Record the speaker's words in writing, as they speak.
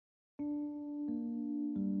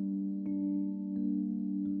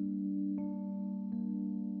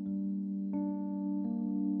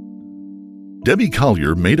Debbie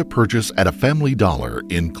Collier made a purchase at a Family Dollar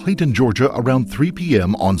in Clayton, Georgia around 3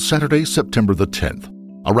 p.m. on Saturday, September the 10th.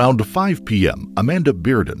 Around 5 p.m., Amanda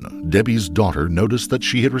Bearden, Debbie's daughter, noticed that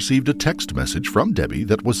she had received a text message from Debbie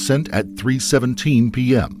that was sent at 3:17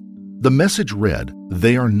 p.m. The message read,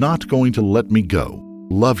 "They are not going to let me go.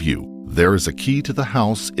 Love you. There is a key to the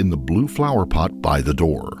house in the blue flower pot by the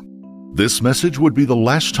door." This message would be the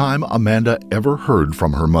last time Amanda ever heard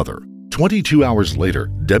from her mother. 22 hours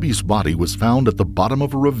later, Debbie's body was found at the bottom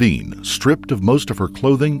of a ravine, stripped of most of her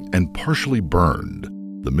clothing and partially burned.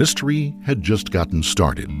 The mystery had just gotten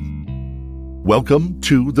started. Welcome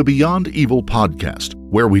to the Beyond Evil podcast,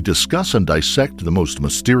 where we discuss and dissect the most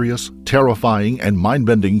mysterious, terrifying, and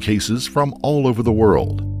mind-bending cases from all over the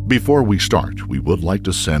world. Before we start, we would like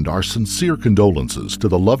to send our sincere condolences to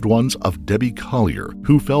the loved ones of Debbie Collier,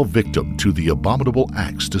 who fell victim to the abominable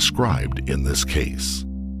acts described in this case.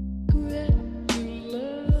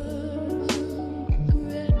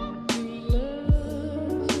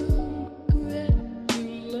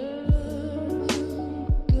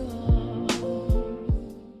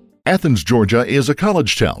 Athens, Georgia is a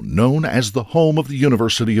college town known as the home of the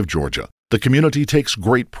University of Georgia. The community takes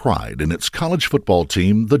great pride in its college football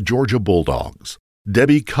team, the Georgia Bulldogs.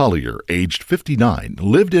 Debbie Collier, aged 59,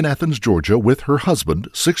 lived in Athens, Georgia with her husband,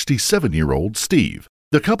 67-year-old Steve.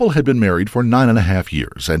 The couple had been married for 9.5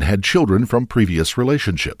 years and had children from previous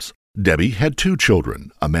relationships. Debbie had 2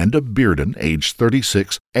 children, Amanda Bearden, aged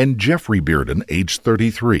 36, and Jeffrey Bearden, aged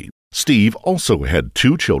 33. Steve also had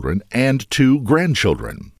 2 children and 2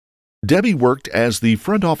 grandchildren. Debbie worked as the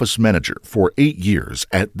front office manager for 8 years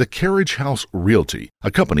at the Carriage House Realty, a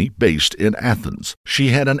company based in Athens. She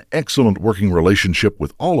had an excellent working relationship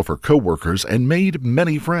with all of her co-workers and made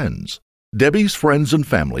many friends. Debbie's friends and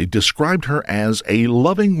family described her as a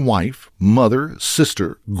loving wife, mother,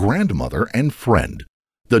 sister, grandmother, and friend.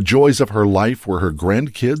 The joys of her life were her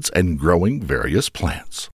grandkids and growing various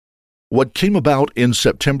plants. What came about in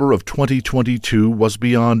September of 2022 was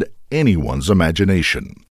beyond anyone's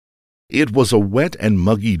imagination. It was a wet and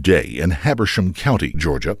muggy day in Habersham County,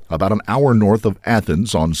 Georgia, about an hour north of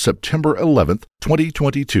Athens on September 11,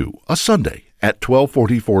 2022, a Sunday at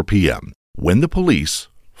 12:44 p.m., when the police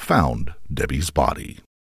found Debbie's body.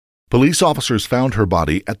 Police officers found her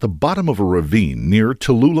body at the bottom of a ravine near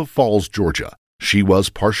Tallulah Falls, Georgia. She was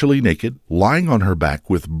partially naked, lying on her back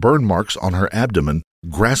with burn marks on her abdomen,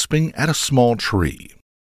 grasping at a small tree.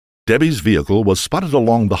 Debbie's vehicle was spotted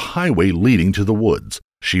along the highway leading to the woods.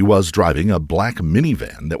 She was driving a black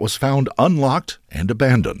minivan that was found unlocked and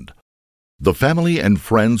abandoned. The family and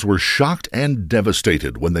friends were shocked and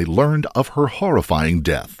devastated when they learned of her horrifying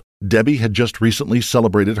death. Debbie had just recently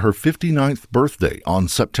celebrated her 59th birthday on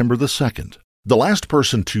September the 2nd. The last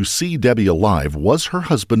person to see Debbie alive was her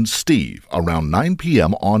husband, Steve, around 9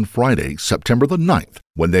 p.m. on Friday, September the 9th,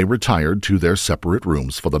 when they retired to their separate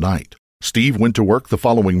rooms for the night. Steve went to work the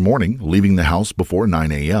following morning, leaving the house before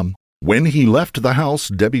 9 a.m. When he left the house,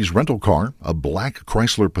 Debbie's rental car, a black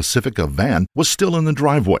Chrysler Pacifica van, was still in the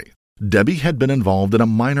driveway. Debbie had been involved in a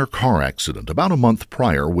minor car accident about a month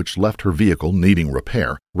prior, which left her vehicle needing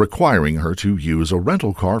repair, requiring her to use a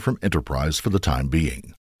rental car from Enterprise for the time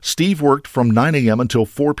being. Steve worked from 9 a.m. until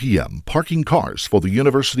 4 p.m., parking cars for the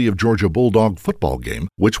University of Georgia Bulldog football game,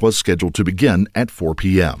 which was scheduled to begin at 4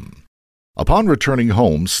 p.m. Upon returning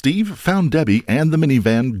home, Steve found Debbie and the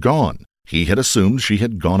minivan gone. He had assumed she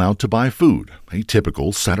had gone out to buy food, a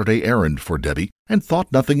typical Saturday errand for Debbie, and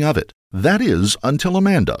thought nothing of it. That is, until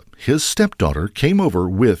Amanda, his stepdaughter, came over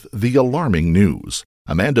with the alarming news.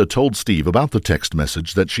 Amanda told Steve about the text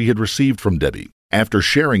message that she had received from Debbie. After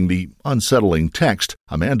sharing the unsettling text,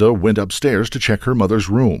 Amanda went upstairs to check her mother's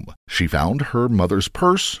room. She found her mother's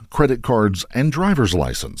purse, credit cards, and driver's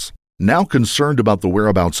license. Now concerned about the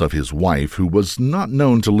whereabouts of his wife, who was not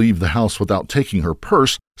known to leave the house without taking her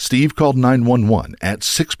purse, Steve called 911 at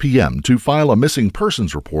 6 p.m. to file a missing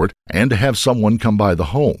persons report and to have someone come by the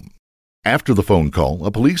home. After the phone call, a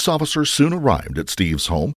police officer soon arrived at Steve's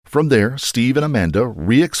home. From there, Steve and Amanda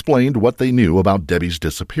re-explained what they knew about Debbie's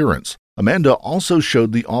disappearance. Amanda also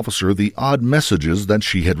showed the officer the odd messages that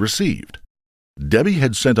she had received. Debbie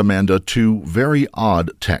had sent Amanda 2 very odd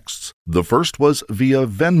texts. The first was via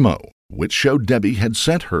Venmo, which showed Debbie had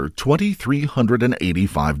sent her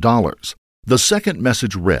 $2,385. The second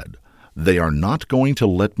message read, "They are not going to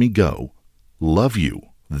let me go. Love you.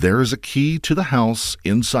 There is a key to the house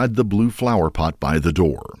inside the blue flower pot by the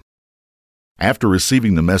door." After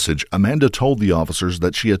receiving the message, Amanda told the officers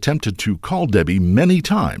that she attempted to call Debbie many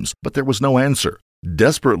times, but there was no answer.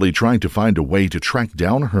 Desperately trying to find a way to track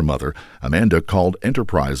down her mother, Amanda called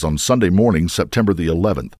Enterprise on Sunday morning, September the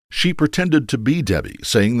 11th. She pretended to be Debbie,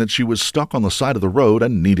 saying that she was stuck on the side of the road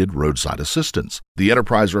and needed roadside assistance. The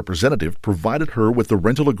Enterprise representative provided her with the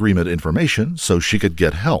rental agreement information so she could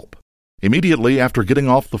get help. Immediately after getting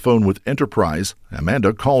off the phone with Enterprise,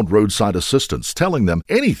 Amanda called roadside assistance, telling them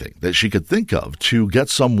anything that she could think of to get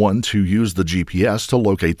someone to use the GPS to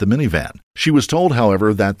locate the minivan. She was told,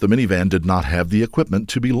 however, that the minivan did not have the equipment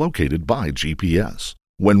to be located by GPS.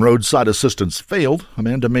 When roadside assistance failed,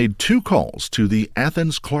 Amanda made 2 calls to the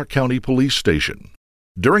Athens Clarke County Police Station.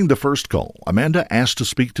 During the first call, Amanda asked to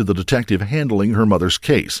speak to the detective handling her mother's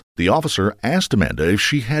case. The officer asked Amanda if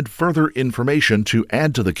she had further information to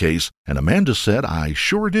add to the case, and Amanda said, "I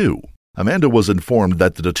sure do." Amanda was informed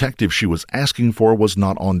that the detective she was asking for was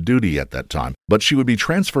not on duty at that time, but she would be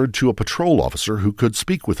transferred to a patrol officer who could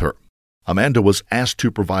speak with her. Amanda was asked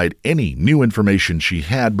to provide any new information she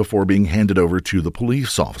had before being handed over to the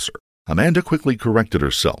police officer. Amanda quickly corrected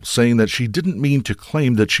herself, saying that she didn't mean to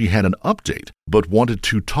claim that she had an update, but wanted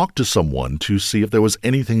to talk to someone to see if there was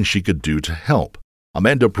anything she could do to help.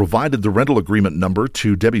 Amanda provided the rental agreement number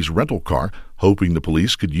to Debbie's rental car, hoping the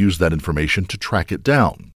police could use that information to track it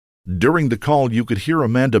down. During the call, you could hear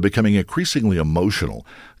Amanda becoming increasingly emotional,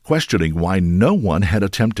 questioning why no one had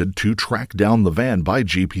attempted to track down the van by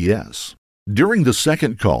GPS. During the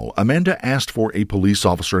second call, Amanda asked for a police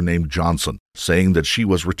officer named Johnson, saying that she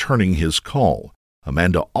was returning his call.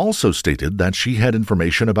 Amanda also stated that she had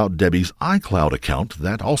information about Debbie's iCloud account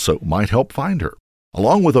that also might help find her.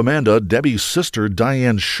 Along with Amanda, Debbie's sister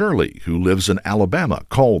Diane Shirley, who lives in Alabama,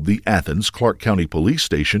 called the Athens Clarke County Police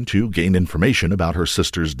Station to gain information about her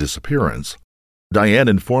sister's disappearance. Diane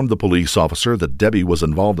informed the police officer that Debbie was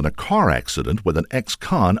involved in a car accident with an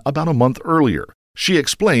ex-con about a month earlier. She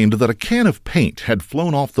explained that a can of paint had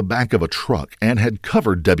flown off the back of a truck and had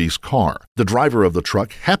covered Debbie's car. The driver of the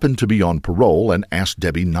truck happened to be on parole and asked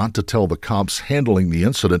Debbie not to tell the cops handling the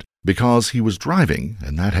incident because he was driving,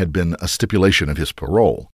 and that had been a stipulation of his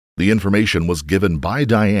parole. The information was given by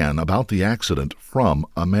Diane about the accident from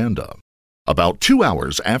Amanda. About 2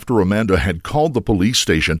 hours after Amanda had called the police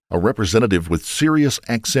station, a representative with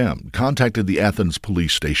SiriusXM contacted the Athens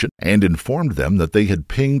police station and informed them that they had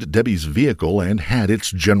pinged Debbie's vehicle and had its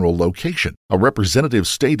general location. A representative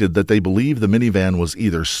stated that they believe the minivan was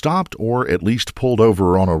either stopped or at least pulled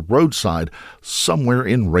over on a roadside somewhere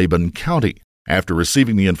in Rabun County. After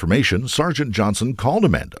receiving the information, Sergeant Johnson called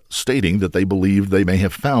Amanda, stating that they believed they may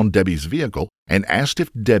have found Debbie's vehicle, and asked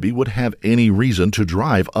if Debbie would have any reason to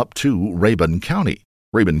drive up to Rabun County.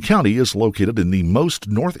 Rabun County is located in the most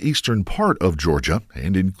northeastern part of Georgia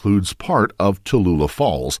and includes part of Tallulah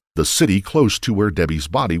Falls, the city close to where Debbie's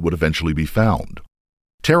body would eventually be found.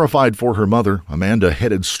 Terrified for her mother, Amanda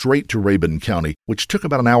headed straight to Rabun County, which took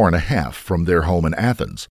about an hour and a half from their home in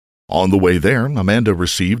Athens. On the way there, Amanda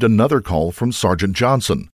received another call from Sergeant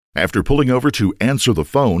Johnson. After pulling over to answer the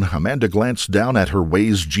phone, Amanda glanced down at her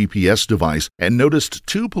Waze GPS device and noticed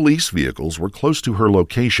 2 police vehicles were close to her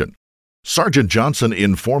location. Sergeant Johnson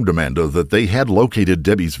informed Amanda that they had located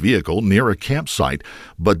Debbie's vehicle near a campsite,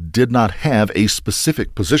 but did not have a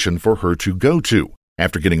specific position for her to go to.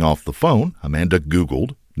 After getting off the phone, Amanda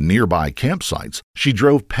Googled nearby campsites. She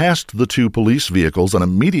drove past the 2 police vehicles and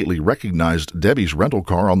immediately recognized Debbie's rental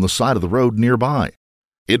car on the side of the road nearby.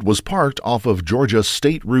 It was parked off of Georgia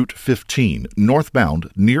State Route 15, northbound,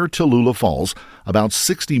 near Tallulah Falls, about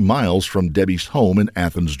 60 miles from Debbie's home in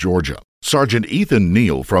Athens, Georgia. Sergeant Ethan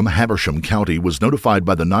Neal from Habersham County was notified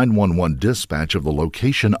by the 911 dispatch of the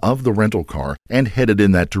location of the rental car and headed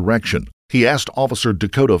in that direction. He asked Officer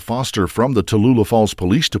Dakota Foster from the Tallulah Falls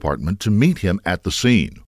Police Department to meet him at the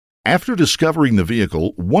scene. After discovering the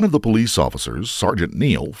vehicle, one of the police officers, Sergeant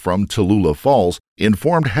Neal from Tallulah Falls,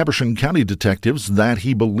 informed Habersham County detectives that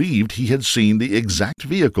he believed he had seen the exact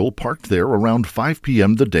vehicle parked there around 5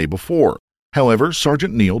 p.m. the day before. However,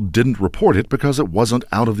 Sergeant Neal didn't report it because it wasn't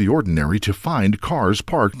out of the ordinary to find cars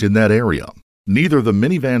parked in that area. Neither the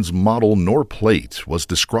minivan's model nor plate was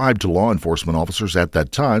described to law enforcement officers at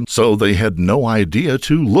that time, so they had no idea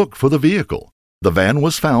to look for the vehicle. The van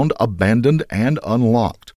was found abandoned and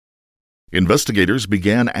unlocked. Investigators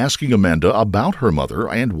began asking Amanda about her mother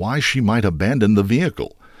and why she might abandon the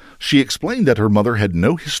vehicle. She explained that her mother had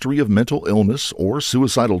no history of mental illness or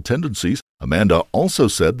suicidal tendencies. Amanda also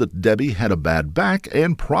said that Debbie had a bad back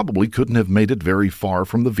and probably couldn't have made it very far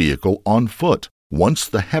from the vehicle on foot. Once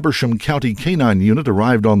the Habersham County Canine Unit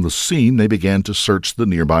arrived on the scene, they began to search the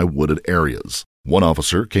nearby wooded areas. One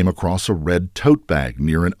officer came across a red tote bag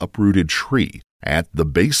near an uprooted tree. At the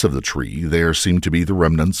base of the tree, there seemed to be the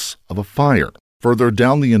remnants of a fire. Further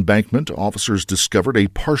down the embankment, officers discovered a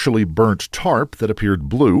partially burnt tarp that appeared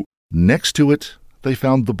blue. Next to it, they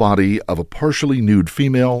found the body of a partially nude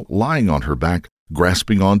female lying on her back,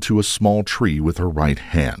 grasping onto a small tree with her right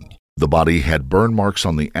hand. The body had burn marks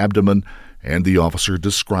on the abdomen, and the officer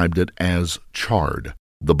described it as charred.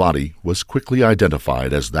 The body was quickly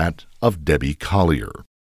identified as that of Debbie Collier.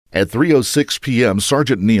 At 3:06 p.m.,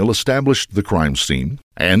 Sergeant Neal established the crime scene,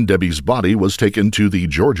 and Debbie's body was taken to the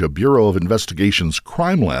Georgia Bureau of Investigation's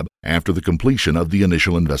crime lab after the completion of the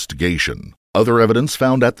initial investigation. Other evidence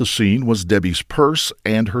found at the scene was Debbie's purse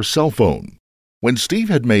and her cell phone. When Steve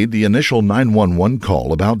had made the initial 911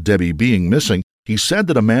 call about Debbie being missing, he said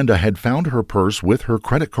that Amanda had found her purse with her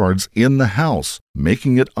credit cards in the house,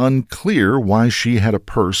 making it unclear why she had a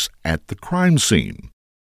purse at the crime scene.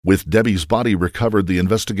 With Debbie's body recovered, the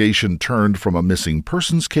investigation turned from a missing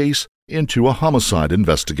persons case into a homicide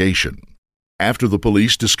investigation. After the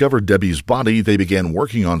police discovered Debbie's body, they began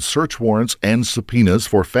working on search warrants and subpoenas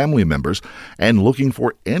for family members and looking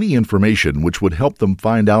for any information which would help them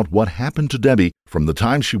find out what happened to Debbie from the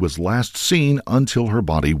time she was last seen until her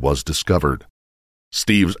body was discovered.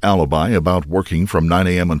 Steve's alibi about working from 9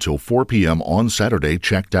 a.m. until 4 p.m. on Saturday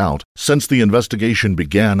checked out. Since the investigation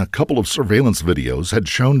began, a couple of surveillance videos had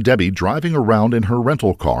shown Debbie driving around in her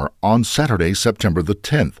rental car on Saturday, September the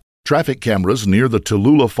 10th. Traffic cameras near the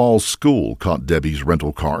Tallulah Falls School caught Debbie's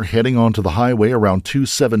rental car heading onto the highway around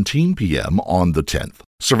 2:17 p.m. on the 10th.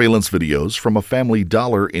 Surveillance videos from a Family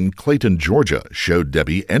Dollar in Clayton, Georgia, showed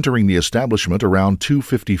Debbie entering the establishment around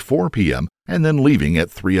 2:54 p.m. and then leaving at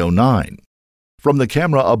 3:09. From the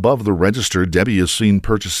camera above the register, Debbie is seen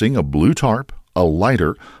purchasing a blue tarp, a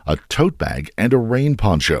lighter, a tote bag, and a rain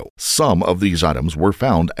poncho. Some of these items were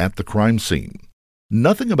found at the crime scene.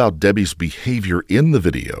 Nothing about Debbie's behavior in the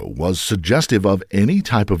video was suggestive of any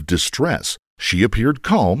type of distress. She appeared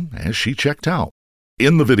calm as she checked out.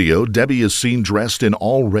 In the video, Debbie is seen dressed in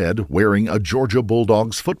all red, wearing a Georgia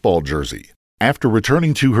Bulldogs football jersey. After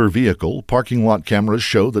returning to her vehicle, parking lot cameras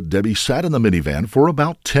show that Debbie sat in the minivan for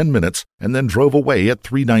about 10 minutes and then drove away at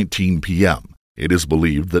 3:19 p.m. It is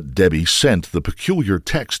believed that Debbie sent the peculiar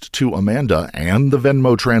text to Amanda and the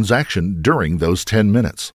Venmo transaction during those 10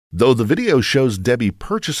 minutes. Though the video shows Debbie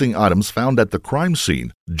purchasing items found at the crime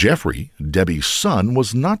scene, Jeffrey, Debbie's son,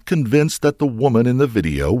 was not convinced that the woman in the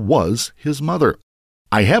video was his mother.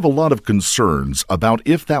 I have a lot of concerns about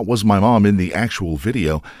if that was my mom in the actual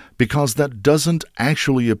video because that doesn't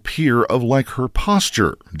actually appear of like her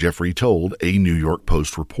posture, Jeffrey told a New York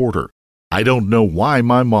Post reporter. I don't know why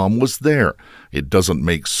my mom was there. It doesn't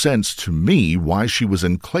make sense to me why she was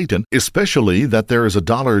in Clayton, especially that there is a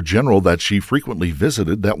Dollar General that she frequently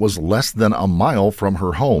visited that was less than a mile from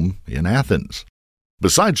her home in Athens.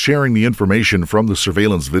 Besides sharing the information from the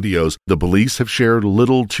surveillance videos, the police have shared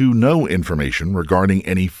little to no information regarding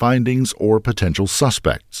any findings or potential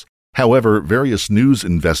suspects. However, various news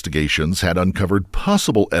investigations had uncovered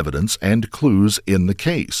possible evidence and clues in the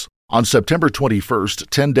case. On September 21st,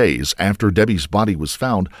 10 days after Debbie's body was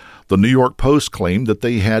found, the New York Post claimed that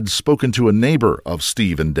they had spoken to a neighbor of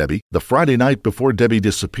Steve and Debbie. The Friday night before Debbie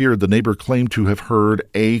disappeared, the neighbor claimed to have heard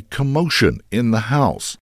a commotion in the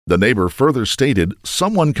house. The neighbor further stated,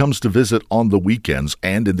 "Someone comes to visit on the weekends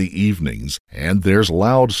and in the evenings, and there's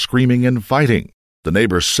loud screaming and fighting." The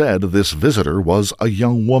neighbor said this visitor was a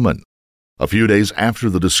young woman. A few days after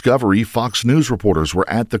the discovery, Fox News reporters were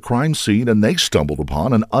at the crime scene and they stumbled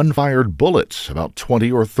upon an unfired bullet about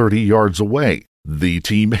 20 or 30 yards away. The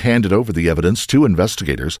team handed over the evidence to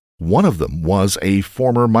investigators. One of them was a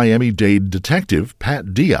former Miami-Dade detective,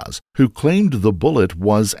 Pat Diaz, who claimed the bullet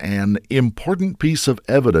was an important piece of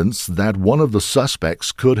evidence that one of the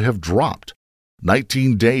suspects could have dropped.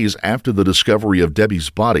 19 days after the discovery of Debbie's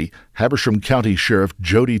body, Habersham County Sheriff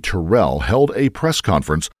Jody Terrell held a press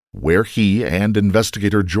conference where he and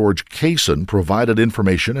investigator George Kaysen provided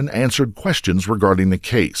information and answered questions regarding the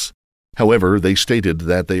case. However, they stated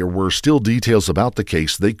that there were still details about the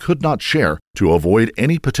case they could not share to avoid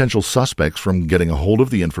any potential suspects from getting a hold of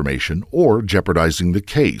the information or jeopardizing the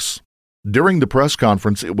case. During the press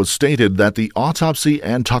conference, it was stated that the autopsy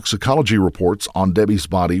and toxicology reports on Debbie's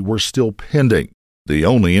body were still pending. The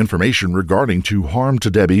only information regarding to harm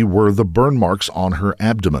to Debbie were the burn marks on her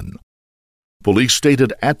abdomen. Police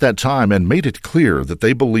stated at that time and made it clear that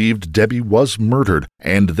they believed Debbie was murdered,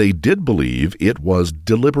 and they did believe it was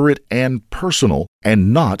deliberate and personal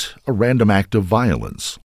and not a random act of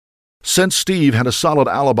violence. Since Steve had a solid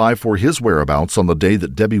alibi for his whereabouts on the day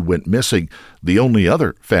that Debbie went missing, the only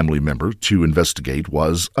other family member to investigate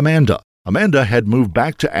was Amanda. Amanda had moved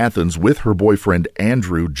back to Athens with her boyfriend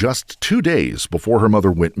Andrew just 2 days before her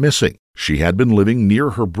mother went missing. She had been living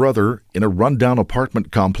near her brother in a rundown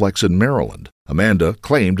apartment complex in Maryland. Amanda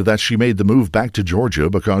claimed that she made the move back to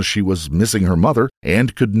Georgia because she was missing her mother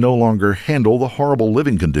and could no longer handle the horrible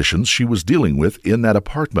living conditions she was dealing with in that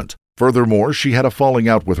apartment. Furthermore, she had a falling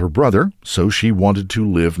out with her brother, so she wanted to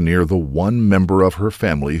live near the one member of her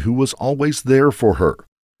family who was always there for her.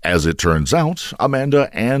 As it turns out, Amanda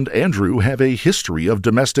and Andrew have a history of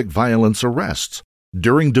domestic violence arrests.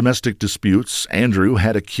 During domestic disputes, Andrew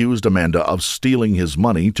had accused Amanda of stealing his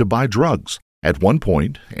money to buy drugs. At one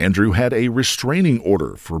point, Andrew had a restraining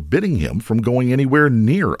order forbidding him from going anywhere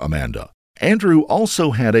near Amanda. Andrew also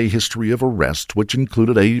had a history of arrest which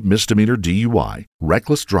included a misdemeanor DUI,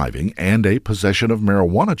 reckless driving, and a possession of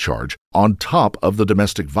marijuana charge on top of the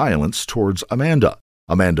domestic violence towards Amanda.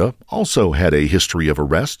 Amanda also had a history of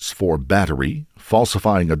arrests for battery,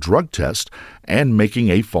 falsifying a drug test, and making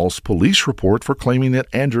a false police report for claiming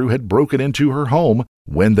that Andrew had broken into her home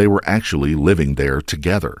when they were actually living there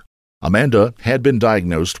together. Amanda had been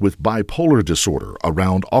diagnosed with bipolar disorder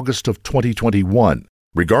around August of 2021.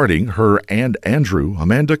 Regarding her and Andrew,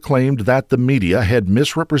 Amanda claimed that the media had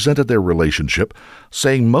misrepresented their relationship,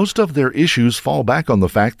 saying most of their issues fall back on the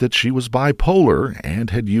fact that she was bipolar and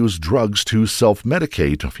had used drugs to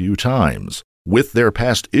self-medicate a few times. With their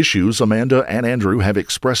past issues, Amanda and Andrew have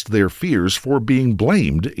expressed their fears for being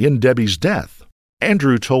blamed in Debbie's death.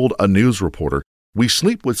 Andrew told a news reporter, "We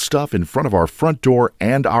sleep with stuff in front of our front door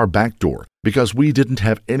and our back door because we didn't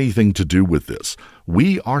have anything to do with this.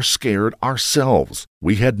 We are scared ourselves.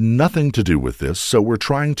 We had nothing to do with this, so we're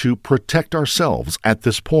trying to protect ourselves at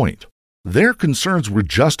this point." Their concerns were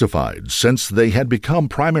justified since they had become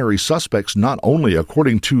primary suspects not only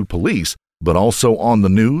according to police, but also on the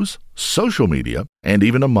news, social media, and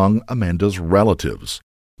even among Amanda's relatives.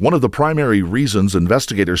 One of the primary reasons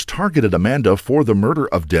investigators targeted Amanda for the murder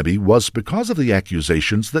of Debbie was because of the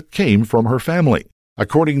accusations that came from her family.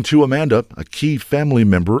 According to Amanda, a key family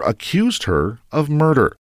member accused her of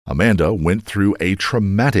murder. Amanda went through a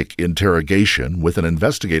traumatic interrogation with an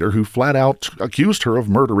investigator who flat out accused her of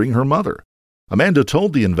murdering her mother. Amanda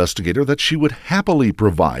told the investigator that she would happily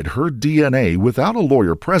provide her DNA without a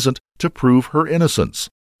lawyer present to prove her innocence.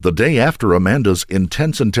 The day after Amanda's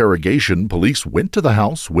intense interrogation, police went to the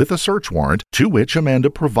house with a search warrant to which Amanda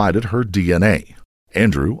provided her DNA.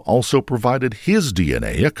 Andrew also provided his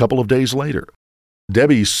DNA a couple of days later.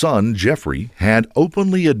 Debbie's son, Jeffrey, had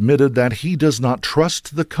openly admitted that he does not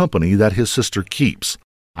trust the company that his sister keeps.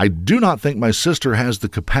 "I do not think my sister has the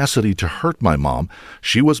capacity to hurt my mom.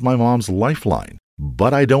 She was my mom's lifeline.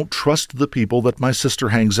 But I don't trust the people that my sister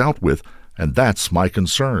hangs out with, and that's my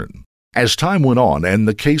concern." As time went on and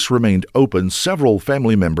the case remained open, several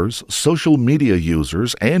family members, social media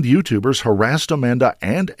users, and YouTubers harassed Amanda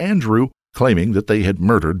and Andrew, claiming that they had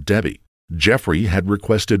murdered Debbie. Jeffrey had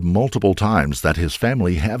requested multiple times that his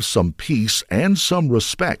family have some peace and some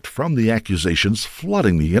respect from the accusations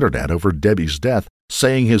flooding the internet over Debbie's death,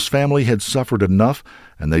 saying his family had suffered enough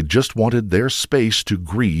and they just wanted their space to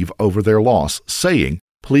grieve over their loss, saying,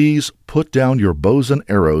 "Please put down your bows and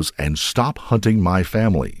arrows and stop hunting my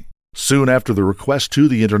family." Soon after the request to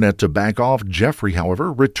the internet to back off, Jeffrey, however,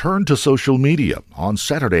 returned to social media on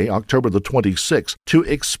Saturday, October the 26th, to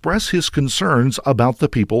express his concerns about the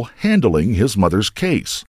people handling his mother's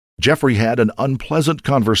case. Jeffrey had an unpleasant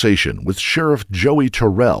conversation with Sheriff Joey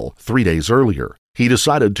Terrell 3 days earlier. He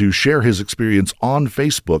decided to share his experience on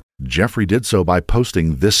Facebook. Jeffrey did so by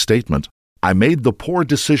posting this statement: "I made the poor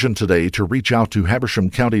decision today to reach out to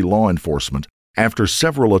Habersham County law enforcement. After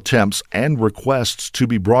several attempts and requests to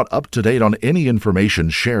be brought up to date on any information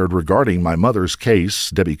shared regarding my mother's case,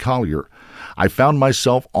 Debbie Collier, I found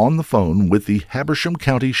myself on the phone with the Habersham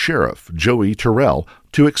County Sheriff, Joey Terrell,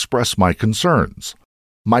 to express my concerns.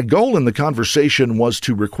 My goal in the conversation was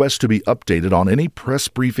to request to be updated on any press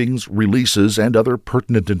briefings, releases, and other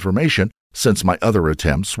pertinent information, since my other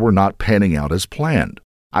attempts were not panning out as planned.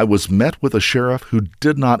 I was met with a sheriff who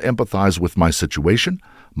did not empathize with my situation,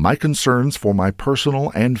 my concerns for my personal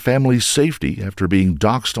and family safety after being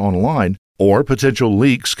doxxed online, or potential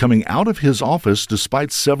leaks coming out of his office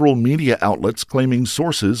despite several media outlets claiming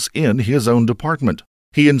sources in his own department.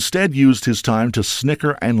 He instead used his time to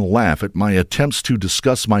snicker and laugh at my attempts to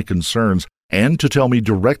discuss my concerns and to tell me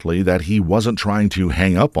directly that he wasn't trying to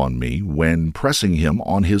hang up on me when pressing him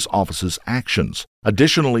on his office's actions.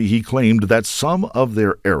 Additionally, he claimed that some of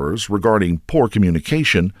their errors regarding poor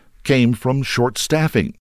communication came from short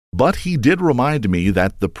staffing. But he did remind me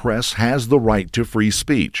that the press has the right to free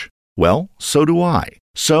speech. Well, so do I.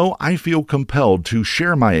 So I feel compelled to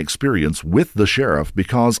share my experience with the sheriff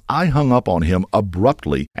because I hung up on him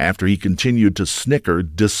abruptly after he continued to snicker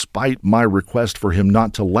despite my request for him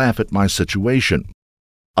not to laugh at my situation.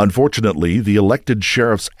 Unfortunately, the elected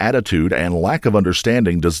sheriff's attitude and lack of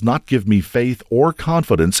understanding does not give me faith or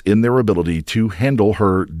confidence in their ability to handle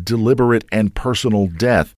her deliberate and personal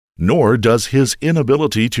death, nor does his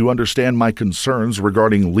inability to understand my concerns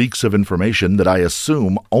regarding leaks of information that I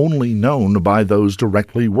assume only known by those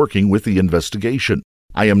directly working with the investigation.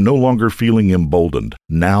 I am no longer feeling emboldened.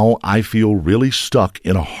 Now I feel really stuck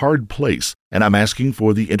in a hard place, and I'm asking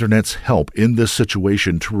for the Internet's help in this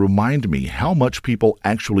situation to remind me how much people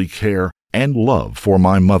actually care and love for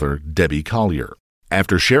my mother, Debbie Collier.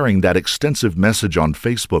 After sharing that extensive message on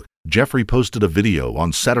Facebook, Jeffrey posted a video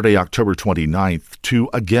on Saturday, October 29th to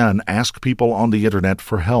again ask people on the Internet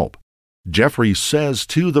for help. Jeffrey says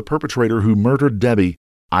to the perpetrator who murdered Debbie,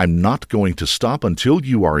 "I'm not going to stop until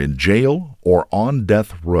you are in jail or on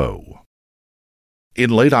death row."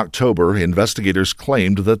 In late October, investigators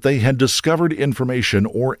claimed that they had discovered information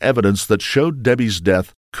or evidence that showed Debbie's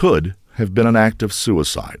death could have been an act of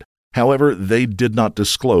suicide. However, they did not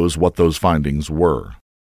disclose what those findings were.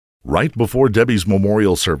 Right before Debbie's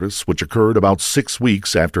memorial service, which occurred about 6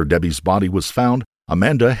 weeks after Debbie's body was found,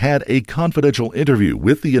 Amanda had a confidential interview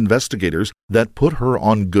with the investigators that put her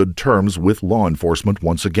on good terms with law enforcement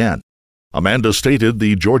once again. Amanda stated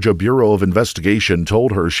the Georgia Bureau of Investigation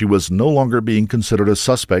told her she was no longer being considered a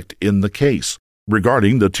suspect in the case.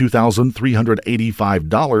 Regarding the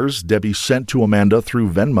 $2,385 Debbie sent to Amanda through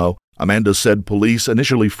Venmo, Amanda said police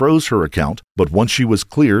initially froze her account, but once she was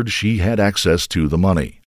cleared, she had access to the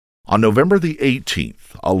money. On November the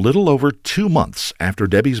 18th, a little over 2 months after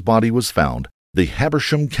Debbie's body was found, the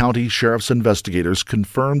Habersham County Sheriff's investigators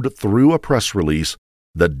confirmed through a press release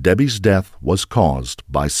that Debbie's death was caused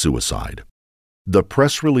by suicide. The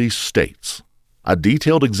press release states, "A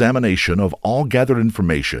detailed examination of all gathered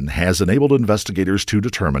information has enabled investigators to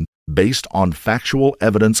determine, based on factual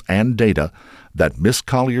evidence and data, that Miss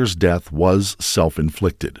Collier's death was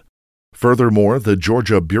self-inflicted. Furthermore, the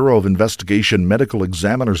Georgia Bureau of Investigation Medical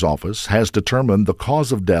Examiner's Office has determined the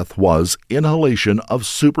cause of death was inhalation of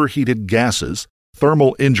superheated gases,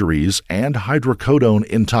 thermal injuries, and hydrocodone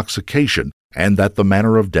intoxication, and that the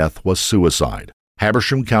manner of death was suicide."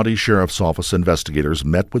 Habersham County Sheriff's Office investigators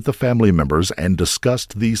met with the family members and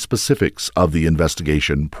discussed the specifics of the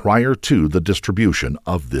investigation prior to the distribution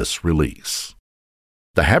of this release.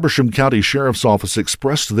 The Habersham County Sheriff's Office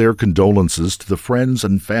expressed their condolences to the friends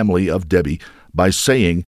and family of Debbie by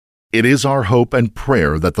saying, "It is our hope and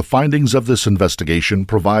prayer that the findings of this investigation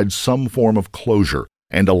provide some form of closure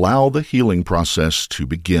and allow the healing process to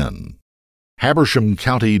begin." Habersham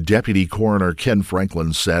County Deputy Coroner Ken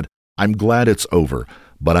Franklin said, "I'm glad it's over,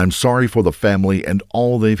 but I'm sorry for the family and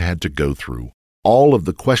all they've had to go through. All of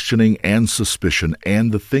the questioning and suspicion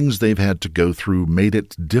and the things they've had to go through made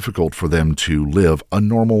it difficult for them to live a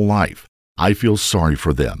normal life. I feel sorry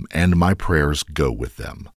for them, and my prayers go with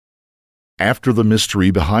them." After the mystery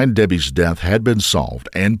behind Debbie's death had been solved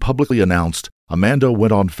and publicly announced, Amanda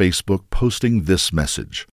went on Facebook posting this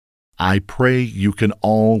message, "I pray you can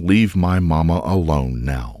all leave my mama alone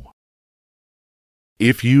now."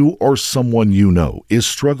 If you or someone you know is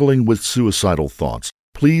struggling with suicidal thoughts,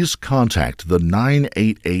 please contact the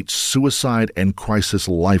 988 Suicide and Crisis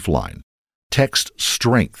Lifeline. Text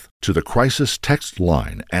STRENGTH to the crisis text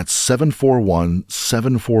line at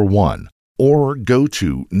 741-741 or go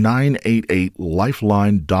to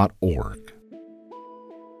 988lifeline.org.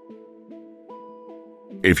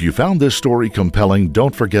 If you found this story compelling,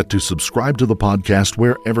 don't forget to subscribe to the podcast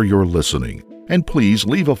wherever you're listening. And please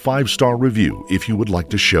leave a 5-star review if you would like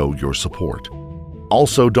to show your support.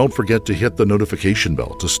 Also, don't forget to hit the notification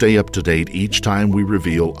bell to stay up to date each time we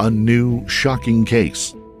reveal a new, shocking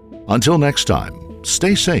case. Until next time,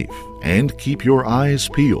 stay safe and keep your eyes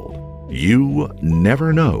peeled. You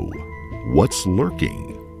never know what's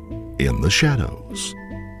lurking in the shadows.